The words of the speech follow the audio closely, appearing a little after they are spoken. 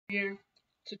Here,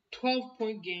 it's a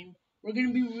 12-point game. We're going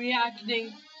to be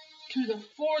reacting to the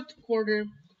fourth quarter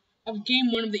of Game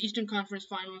 1 of the Eastern Conference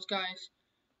Finals, guys.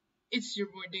 It's your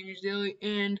boy, Dangerous Daily,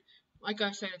 and like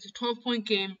I said, it's a 12-point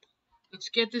game. Let's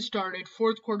get this started.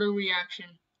 Fourth quarter reaction.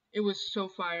 It was so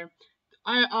fire.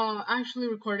 I actually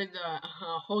recorded the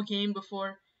whole game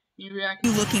before you react.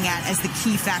 Looking at as the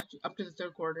key factor up to the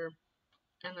third quarter,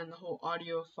 and then the whole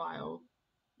audio file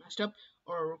messed up,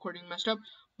 or recording messed up.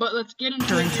 But let's get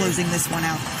into it. Closing this one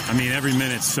out. I mean, every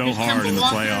minute's so hard in the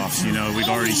playoffs. You know, we've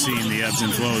already seen the ebbs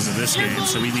and flows of this game,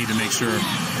 so we need to make sure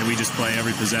that we just play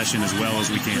every possession as well as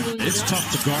we can. It's tough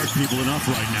to guard people enough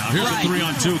right now. Here's a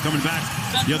 3-on-2 coming back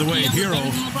the other way. Hero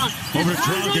over to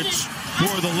Dragic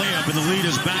for the layup, and the lead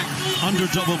is back under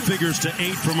double figures to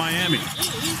 8 for Miami.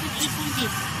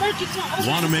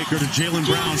 Wanamaker to Jaylen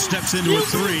Brown, steps into a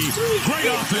 3. Great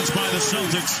offense by the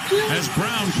Celtics as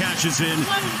Brown catches in.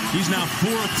 He's now 4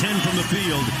 of 10 from the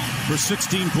field for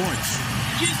 16 points.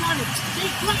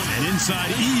 And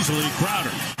inside easily, Crowder.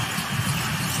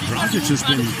 Dragic has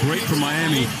been great for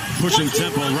Miami, pushing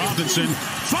tempo. Robinson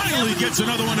finally gets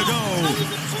another one to go.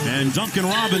 And Duncan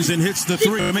Robinson hits the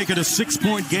 3 to make it a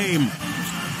 6-point game.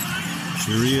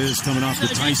 Here he is coming off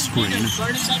the tight screen.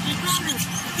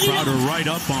 Crowder right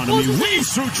up on him. He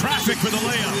weaves through traffic for the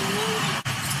layup.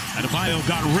 Adebayo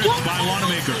got ripped by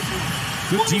Wanamaker.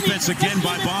 Good defense again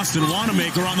by Boston.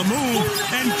 Wanamaker on the move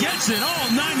and gets it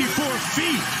all 94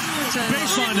 feet.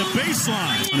 Baseline to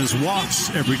baseline. On his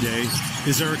walks every day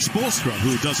is Eric Spoelstra,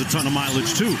 who does a ton of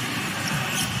mileage too.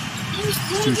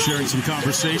 Two sharing some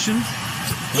conversation.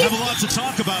 We'll have a lot to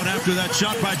talk about after that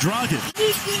shot by Dragic.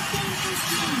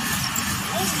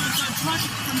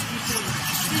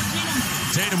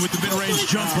 Tatum with the mid-range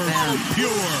jumper,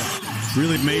 pure.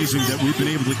 Really amazing that we've been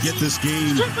able to get this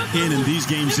game in and these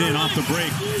games in off the break.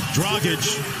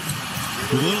 Dragic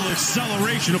with a little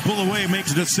acceleration to pull away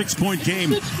makes it a 6-point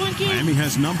game. Miami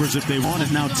has numbers if they want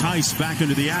it. Now Tice back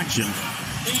into the action.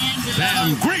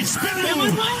 Bam, great spin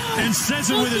move, and says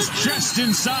it with his chest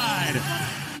inside.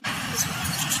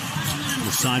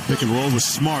 The side pick and roll was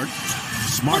Smart.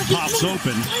 Smart pops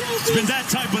open. It's been that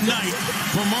type of night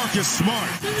for Marcus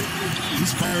Smart.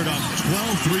 He's fired up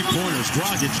 12 three-pointers.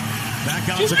 Dragic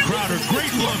back out to Crowder.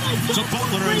 Great look to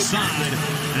Butler inside.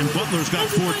 And Butler's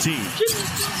got 14.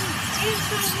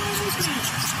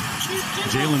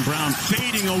 Jaylen Brown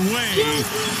fading away.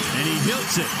 And he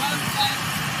hits it.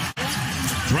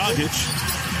 Dragic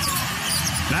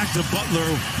back to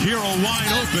Butler. Hero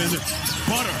wide open.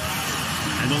 Butter.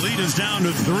 And the lead is down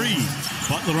to 3.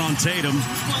 Butler on Tatum.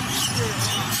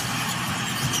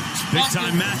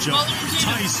 Big-time matchup.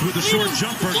 Tice with the short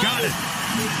jumper. Got it.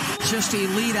 Just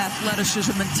elite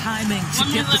athleticism and timing to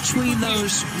get between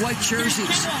those white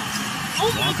jerseys.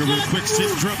 Walker with a quick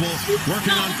sit dribble.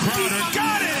 Working on Crowder.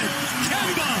 Got it!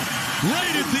 Kemba!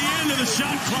 Right at the end of the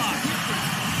shot clock.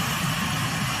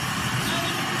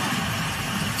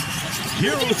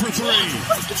 Hero for 3.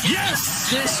 Yes!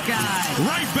 This guy.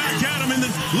 Right back at him, and the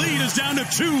lead is down to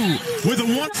 2 with a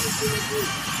 1.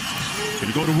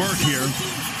 Gonna go to work here.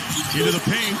 Into the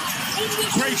paint.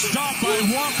 Great stop by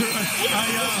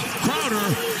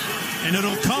Crowder. And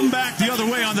it'll come back the other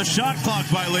way on the shot clock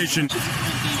violation.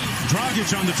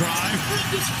 Dragic on the drive.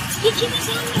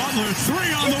 Butler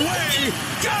 3 on the way.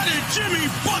 Got it, Jimmy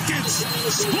buckets.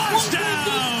 Splash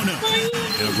down.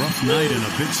 A rough night and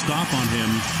a big stop on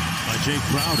him by Jay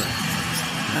Crowder.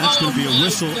 That's going to be a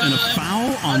whistle and a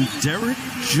foul on Derrick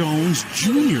Jones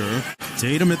Jr.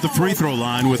 Tatum at the free throw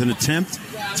line with an attempt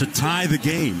to tie the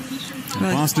game.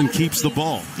 And Boston keeps the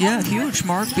ball. Yeah, huge,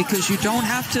 Mark, because you don't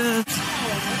have to.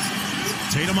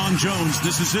 Tatum on Jones.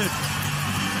 This is it.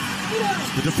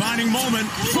 The defining moment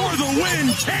for the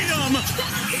win. Tatum.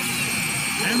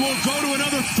 And we'll go to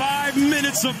another 5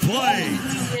 minutes of play.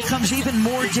 Becomes even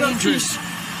more dangerous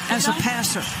as a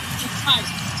passer.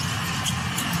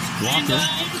 Walker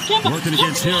working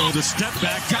against Hero. The step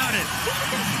back. Got it.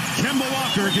 Kemba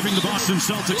Walker giving the Boston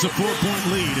Celtics a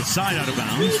 4-point lead. It's side out of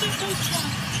bounds.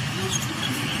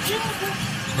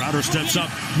 Crowder steps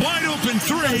up. Wide open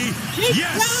 3.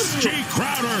 Yes! Jay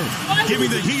Crowder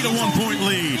giving the Heat a 1-point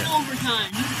lead.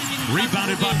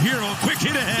 Rebounded by Hero. Quick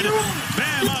hit ahead.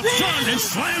 Bam up front and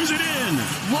slams it in.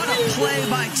 What a play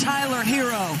by Tyler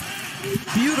Hero.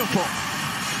 Beautiful.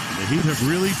 The Heat have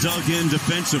really dug in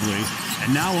defensively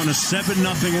and now on a 7-0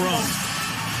 run.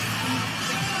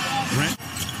 Grant,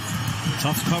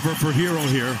 tough cover for Hero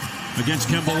here against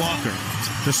Kemba Walker.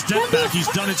 The step back, he's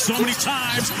done it so many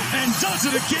times and does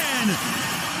it again.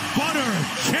 Butter,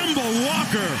 Kemba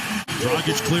Walker.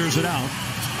 Dragic clears it out.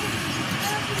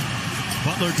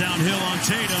 Butler downhill on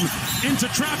Tatum. Into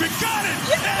traffic. Got it!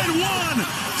 And one!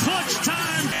 Clutch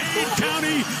time. Dade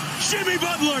County. Jimmy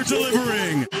Butler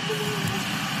delivering.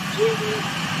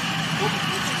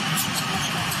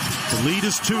 The lead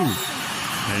is 2.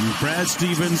 And Brad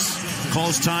Stevens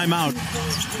calls timeout.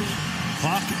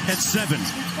 Clock at 7.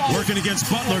 Working against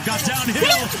Butler. Got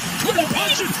downhill. Couldn't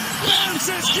punch it. Brown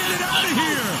says, get it out of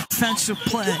here. Defensive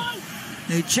play.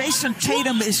 Now, Jason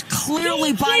Tatum is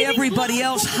clearly by everybody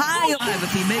else. High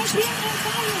if he makes it.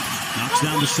 Knocks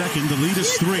down the second. The lead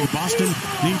is 3. Boston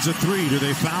needs a 3. Do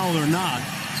they foul or not?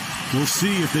 We'll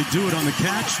see if they do it on the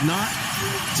catch. Not.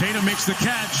 Tatum makes the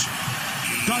catch.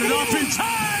 Got it off in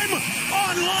time.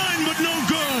 Online, but no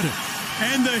good.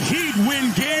 And the Heat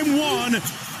win game 1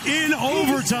 in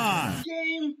overtime.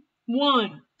 Game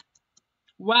 1.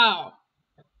 Wow.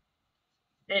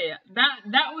 Hey,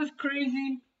 that was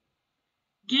crazy.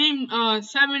 Game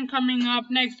 7 coming up.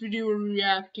 Next video we're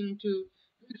reacting to.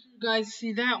 Make sure you guys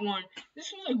see that one.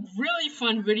 This was a really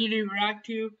fun video to react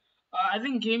to. I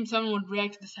think Game 7 would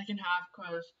react to the second half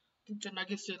because I think the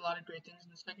Nuggets did a lot of great things in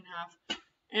the second half.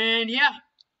 And yeah,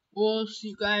 we'll see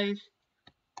you guys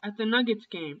at the Nuggets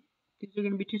game. These are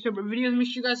going to be 2 separate videos. Make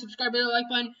sure you guys subscribe, hit the like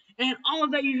button, and all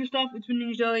of that usual stuff. It's been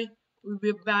Ninja Daily. We'll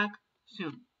be back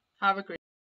soon. Have a great day.